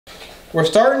We're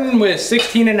starting with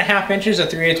 16.5 inches of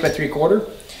 3/8 by 3/4.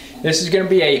 This is going to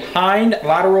be a Hind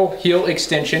lateral heel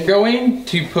extension. Going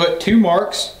to put 2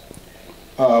 marks.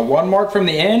 One mark from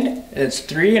the end, it's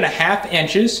 3.5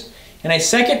 inches, and a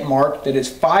second mark that is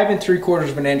 5 3/4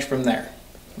 of an inch from there.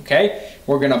 Okay,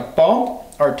 we're going to bump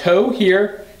our toe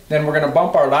here, then we're going to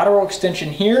bump our lateral extension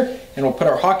here, and we'll put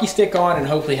our hockey stick on and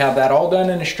hopefully have that all done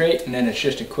in a straight, and then it's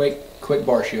just a quick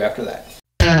bar shoe after that.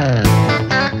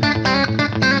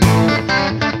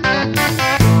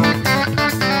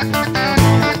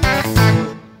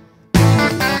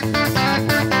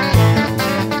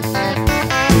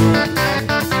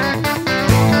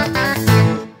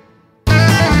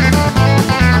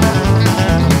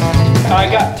 I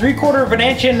got 3/4 of an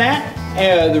inch in that.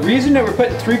 The reason that we're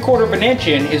putting 3/4 of an inch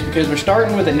in is because we're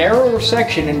starting with a narrower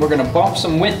section and we're going to bump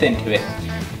some width into it.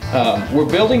 We're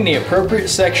building the appropriate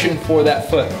section for that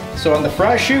foot. So on the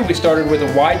front shoe we started with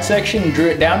a wide section and drew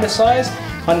it down to size.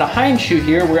 On the hind shoe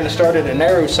here we're going to start at a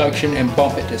narrow section and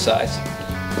bump it to size.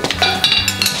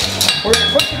 We're going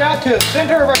to push it out to the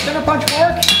center of our center punch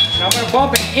mark, and I'm going to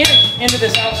bump it into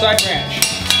this outside branch.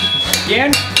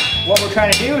 Again, what we're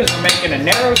trying to do is we're making a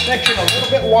narrow section a little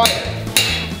bit wider.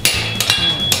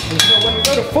 And so when we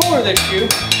go to fuller this shoe,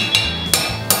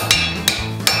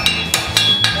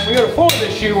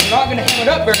 we're not going to hem it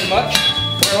up very much.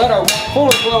 We're going to let our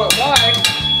fuller blow it wide,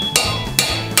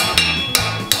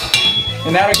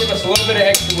 and that'll give us a little bit of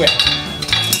extra width.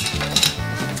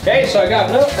 Okay, so I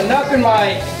got enough in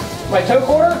my toe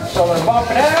quarter, so I'm going to bump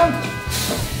it down.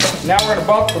 Now we're going to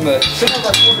bump from the center of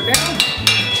our quarter down.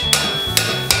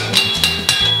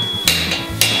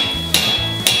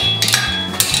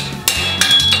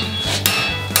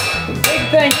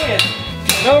 Thing is,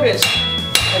 notice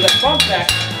as I bump that,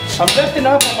 I'm lifting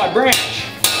up on my branch.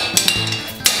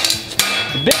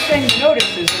 The big thing to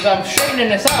notice is as I'm straightening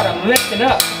this out, I'm lifting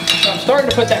up. So I'm starting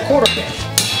to put that quarter pin.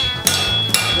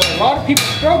 What a lot of people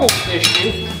struggle with this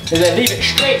shoe is they leave it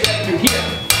straight right through here.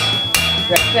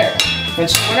 Right there. And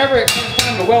so whenever it comes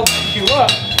time to weld that shoe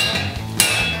up,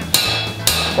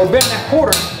 or bend that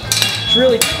quarter, it's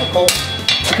really difficult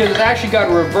because it's actually got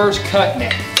a reverse cut in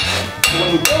it. So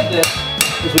when we build this,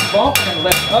 as we bump and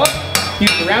lift up,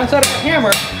 use the round side of the hammer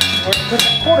in order to put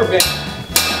that quarter bend,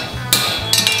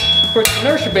 push the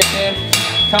inertia bend in,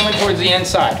 coming towards the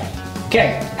inside.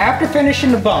 Okay, after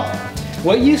finishing the bump,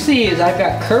 what you see is I've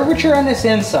got curvature on this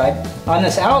inside. On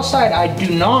this outside, I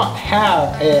do not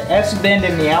have an S bend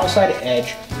in the outside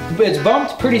edge, but it's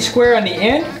bumped pretty square on the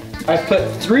end. I put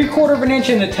 3/4 of an inch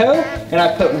in the toe, and I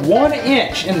put 1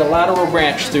 inch in the lateral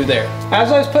branch through there.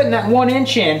 As I was putting that 1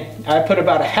 inch in, I put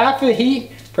about a half a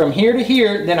heat from here to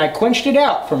here, then I quenched it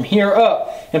out from here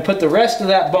up and put the rest of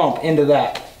that bump into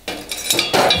that.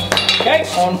 Okay,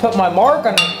 I'm going to put my mark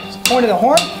on the point of the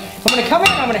horn. I'm going to come in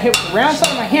and I'm going to hit with the round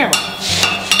side of my hammer.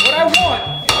 What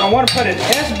I want to put an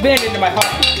S bend into my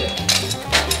hockey stick.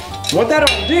 What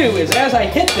that'll do is as I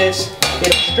hit this,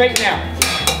 it'll straighten out.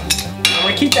 I'm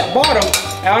going to keep that bottom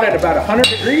out at about 100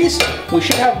 degrees. We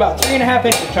should have about 3.5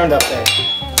 inches turned up there.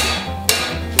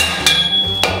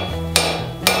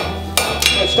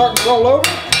 So it's starting to roll over.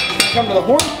 Come to the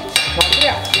horn, knock it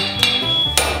out.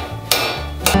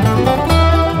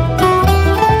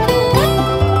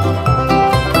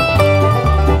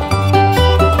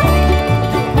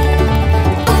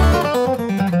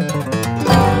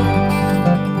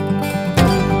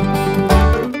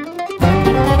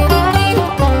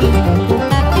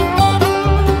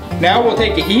 Now we'll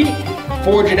take a heat,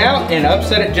 forge it out, and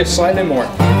upset it just slightly more.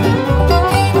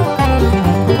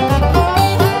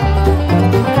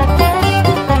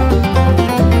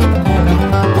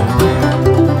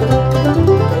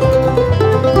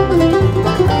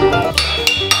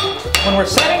 When we're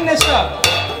setting this up,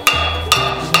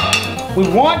 we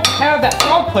want to have that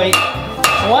frog plate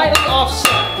slightly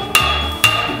offset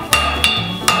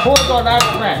towards our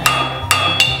lateral branch.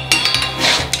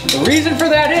 The reason for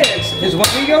that is when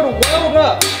we go to weld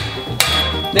up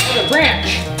the other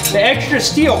branch, the extra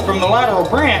steel from the lateral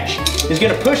branch is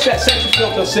going to push that section steel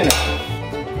to the center.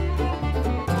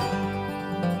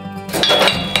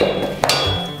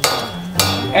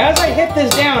 As I hit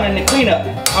this down in the cleanup,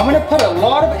 I'm going to put a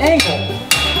lot of angle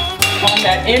on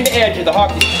that end edge of the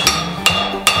hockey stick.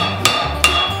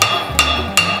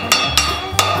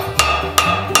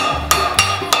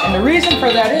 And the reason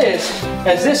for that is,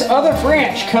 as this other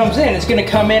branch comes in, it's going to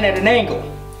come in at an angle.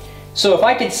 So if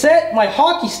I could set my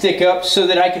hockey stick up so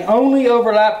that I can only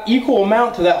overlap equal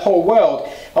amount to that whole weld,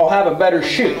 I'll have a better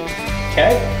shoe.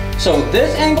 Okay? So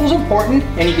this angle is important,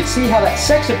 and you can see how that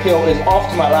sex appeal is off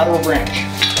to my lateral branch.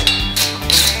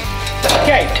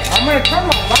 Okay, I'm going to turn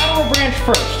my lateral branch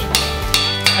first.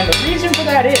 And the reason for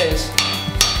that is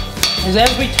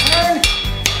as we turn,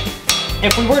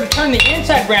 if we were to turn the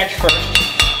inside branch first,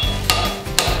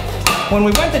 when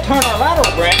we went to turn our lateral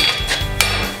branch,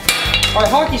 our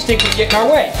hockey stick would get in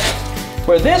our way.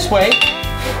 Where this way,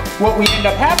 what we end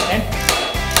up happening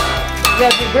is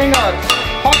as we bring our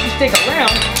hockey stick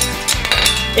around,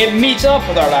 it meets up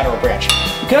with our lateral branch.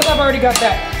 Because I've already got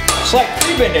that slight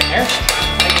pre-bend in there,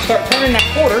 I can start turning that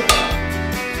quarter.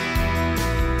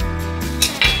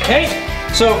 Okay,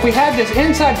 so if we had this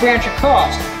inside branch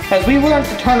across, as we went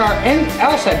to turn our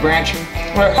outside branch,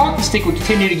 our hockey stick would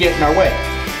continue to get in our way.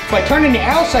 By turning the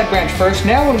outside branch first,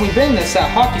 now when we bend this, that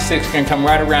hockey stick's going to come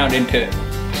right around into it.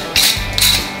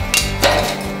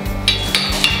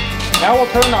 Now we'll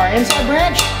turn our inside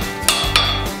branch.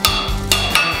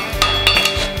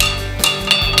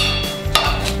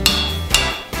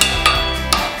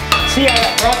 See how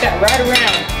I brought that right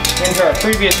around into our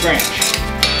previous branch.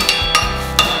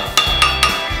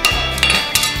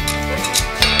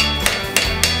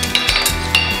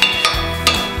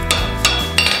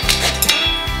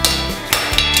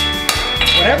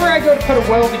 Whenever I go to put a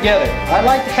weld together, I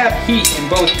like to have heat in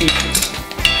both pieces.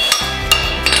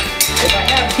 If I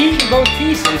have heat in both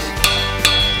pieces,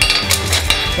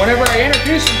 whenever I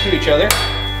introduce them to each other,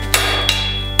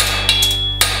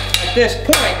 at this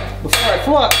point, before I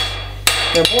flux,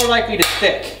 they're more likely to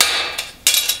stick.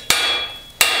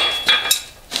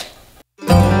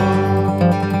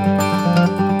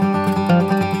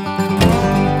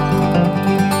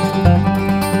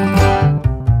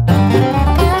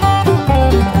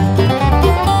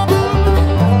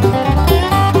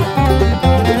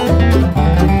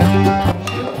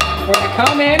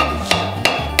 Come in,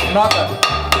 knock a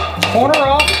corner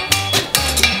off,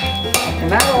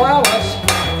 and that'll allow us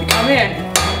to come in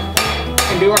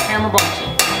and do our hammer boxing.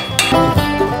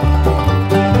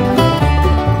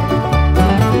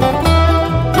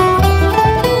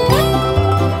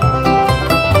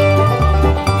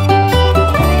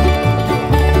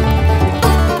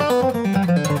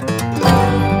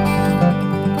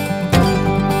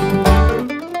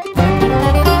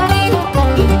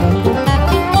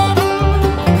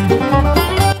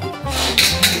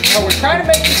 Trying to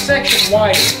make this section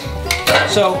wider.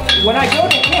 So when I go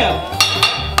to hem,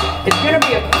 it's going to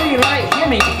be a pretty light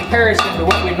hemming in comparison to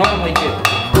what we normally do.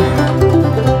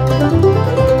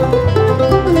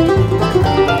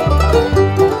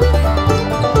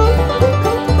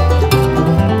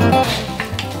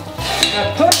 Now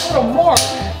put a little mark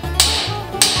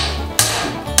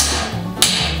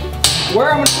where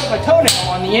I'm going to put my toenail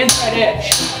on the inside edge,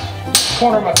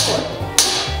 corner of my foot.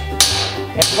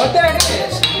 And what that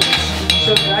is,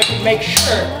 so that I can make sure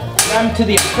that I'm to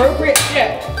the appropriate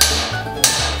depth,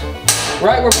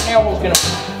 right where my elbow is going to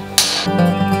be.